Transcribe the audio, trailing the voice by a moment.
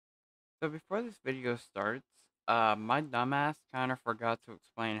So before this video starts, my dumbass kind of forgot to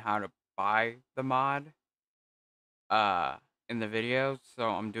explain how to buy the mod, uh, in the video, so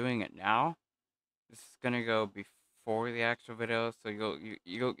I'm doing it now. This is gonna go before the actual video, so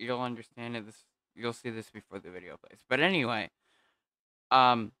you'll understand it. You'll see this before the video plays. But anyway,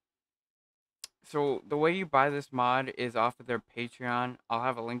 um, so the way you buy this mod is off of their Patreon. I'll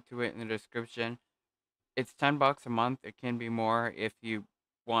have a link to it in the description. It's $10 a month. It can be more if you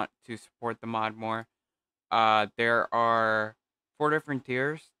want to support the mod more. There are four different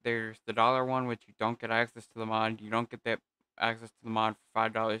tiers. There's the dollar one, which you don't get access to the mod. You don't get that access to the mod for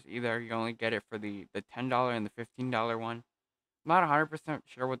 $5 either. You only get it for the $10 and the $15 one. I'm not 100%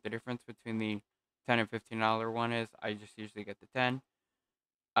 sure what the difference between the $10 and $15 one is. I just usually get the 10.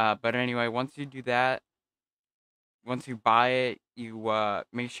 But anyway, once you do that, once you buy it, you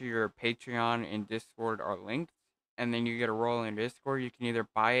make sure your Patreon and Discord are linked, and then you get a role in Discord. You can either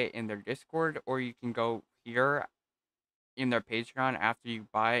buy it in their Discord, or you can go here in their Patreon after you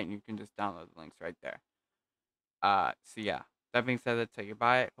buy it, and you can just download the links right there. So yeah. That being said, that's how you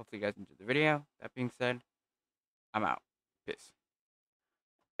buy it. Hopefully you guys enjoyed the video. That being said, I'm out. Peace.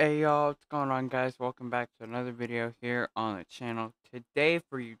 Hey y'all, what's going on, guys? Welcome back to another video here on the channel. Today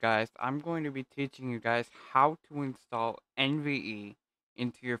for you guys, I'm going to be teaching you guys how to install NVE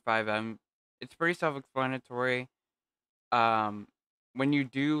into your FIVEM. It's pretty self-explanatory. When you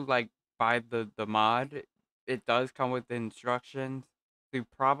do like buy the mod, it does come with the instructions. So you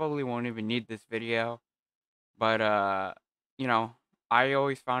probably won't even need this video, but you know, I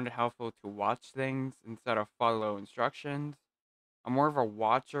always found it helpful to watch things instead of follow instructions. I'm more of a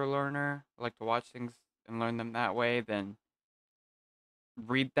watcher learner. I like to watch things and learn them that way than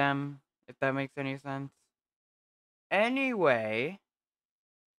read them, if that makes any sense. Anyway,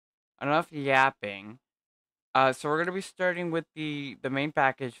 enough yapping. So we're gonna be starting with the main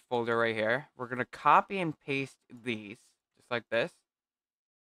package folder right here. We're gonna copy and paste these just like this.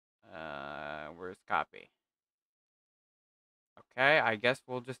 Where's copy? Okay, I guess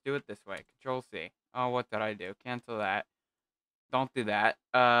we'll just do it this way. Control C. Oh, what did I do? Cancel that. Don't do that.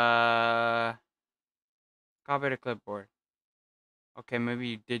 Copy to clipboard. Okay, maybe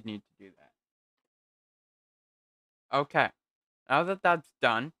you did need to do that. Okay, now that that's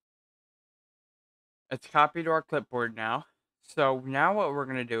done, it's copied to our clipboard now. So now what we're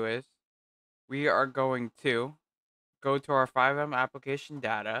gonna do is we are going to go to our FIVEM application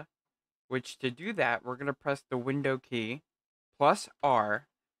data, which to do that, we're gonna press the window key plus R,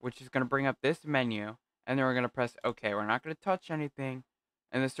 which is gonna bring up this menu, and then we're gonna press OK. We're not gonna touch anything.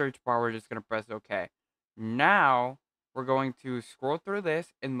 In the search bar, we're just gonna press OK. Now we're going to scroll through this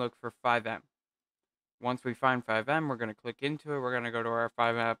and look for FIVEM. Once we find FIVEM, we're gonna click into it. We're gonna go to our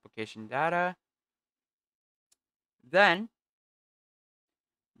FIVEM application data. Then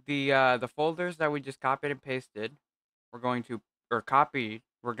the folders that we just copied and pasted, we're going to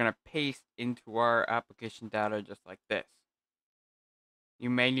we're gonna paste into our application data just like this. You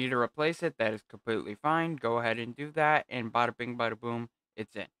may need to replace it. That is completely fine. Go ahead and do that, and bada bing, bada boom,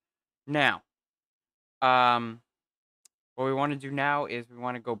 it's in. Now, what we want to do now is we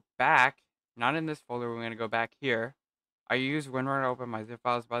want to go back, not in this folder. We're going to go back here. I use WinRAR to open my zip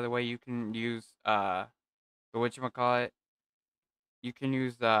files. By the way, you can use the whatchamacallit. You can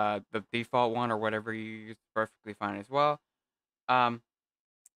use the default one or whatever you use, perfectly fine as well.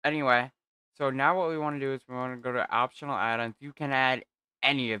 Anyway, so now what we want to do is we want to go to optional add-ons. You can add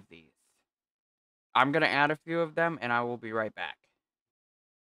any of these. I'm going to add a few of them, and I will be right back.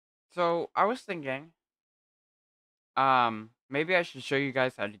 So I was thinking, maybe I should show you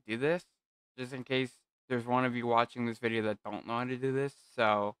guys how to do this, just in case there's one of you watching this video that don't know how to do this.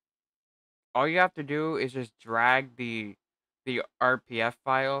 So all you have to do is just drag the RPF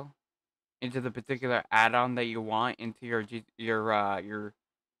file into the particular add-on that you want into your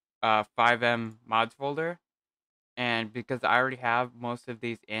FIVEM mods folder. And because I already have most of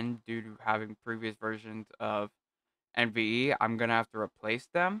these in due to having previous versions of NVE, I'm gonna have to replace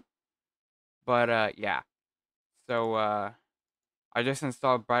them. But yeah. So I just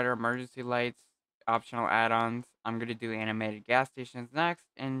installed brighter emergency lights, optional add-ons. I'm gonna do animated gas stations next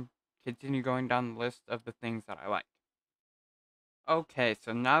and continue going down the list of the things that I like. Okay,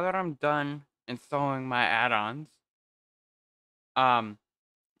 so now that I'm done installing my add-ons,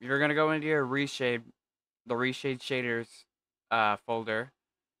 you're gonna go into your the reshade shaders folder,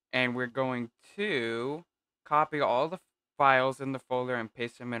 and we're going to copy all the files in the folder and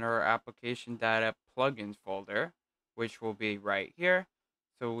paste them in our application data plugins folder, which will be right here.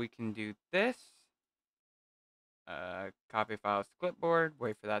 So we can do this, copy files to clipboard,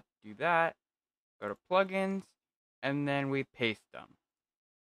 wait for that to do that, go to plugins, and then we paste them.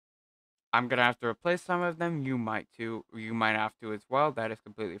 I'm gonna have to replace some of them. You might too. You might have to as well. That is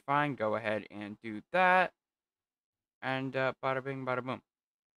completely fine. Go ahead and do that. And bada bing, bada boom.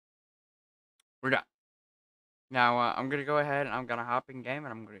 We're done. Now I'm gonna go ahead and I'm gonna hop in game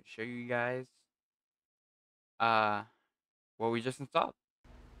and I'm gonna show you guys uh what we just installed.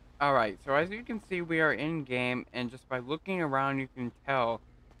 All right. So as you can see, we are in game, and just by looking around, you can tell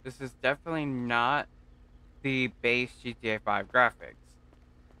this is definitely not the base GTA 5 graphics.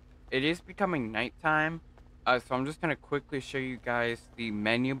 It is becoming nighttime, so I'm just going to quickly show you guys the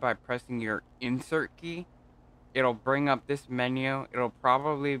menu by pressing your insert key. It'll bring up this menu. It'll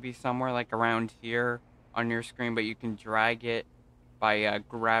probably be somewhere like around here on your screen, but you can drag it by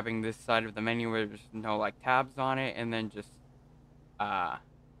grabbing this side of the menu where there's no like tabs on it, and then just uh,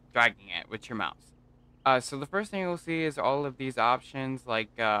 dragging it with your mouse. So the first thing you'll see is all of these options like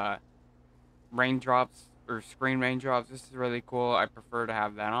raindrops or screen raindrops. This is really cool. I prefer to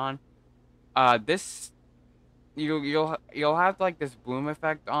have that on. This you'll have like this bloom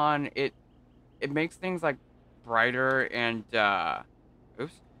effect on it. It makes things like brighter and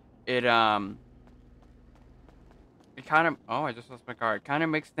oops. It it kind of, oh, I just lost my car. It kind of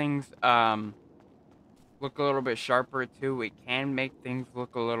makes things look a little bit sharper too. It can make things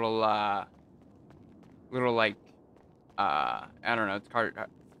look a little like I don't know, it's hard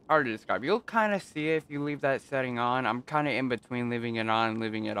to describe. You'll kind of see it if you leave that setting on. I'm kind of in between leaving it on and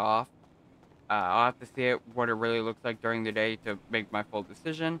leaving it off. I'll have to see it, what it really looks like during the day to make my full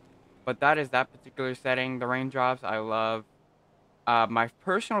decision. But that is that particular setting. The raindrops, I love. My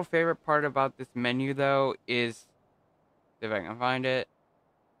personal favorite part about this menu, though, is, see if I can find it.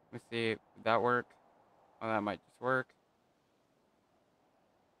 Let me see, did that work? Oh, that might just work.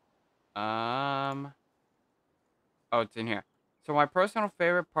 Oh, it's in here. So my personal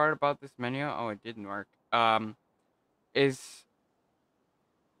favorite part about this menu, oh, it didn't work, is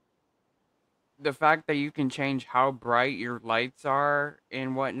the fact that you can change how bright your lights are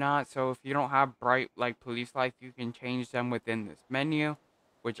and whatnot. So if you don't have bright like police lights, you can change them within this menu,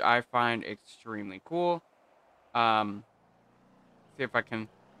 which I find extremely cool. See if I can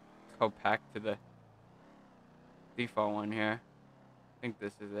go back to the default one here. I think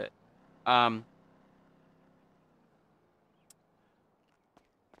this is it.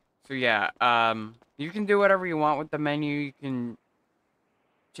 So yeah, you can do whatever you want with the menu. You can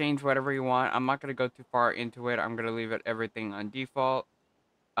change whatever you want. I'm not going to go too far into it. I'm going to leave it everything on default.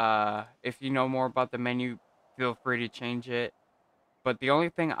 If you know more about the menu, feel free to change it. But the only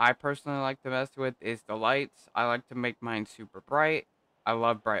thing I personally like to mess with is the lights. I like to make mine super bright. I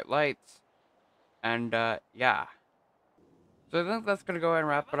love bright lights. And yeah. So I think that's going to go ahead and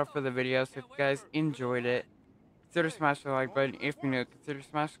wrap it up for the video. So if you guys enjoyed it, consider smashing the like button. If you're new, consider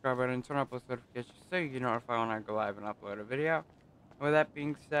smashing the subscribe button and turn on post notifications so you get notified when I go live and upload a video. With that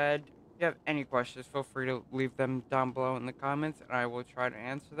being said, if you have any questions, feel free to leave them down below in the comments, and I will try to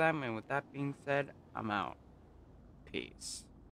answer them. And with that being said, I'm out. Peace.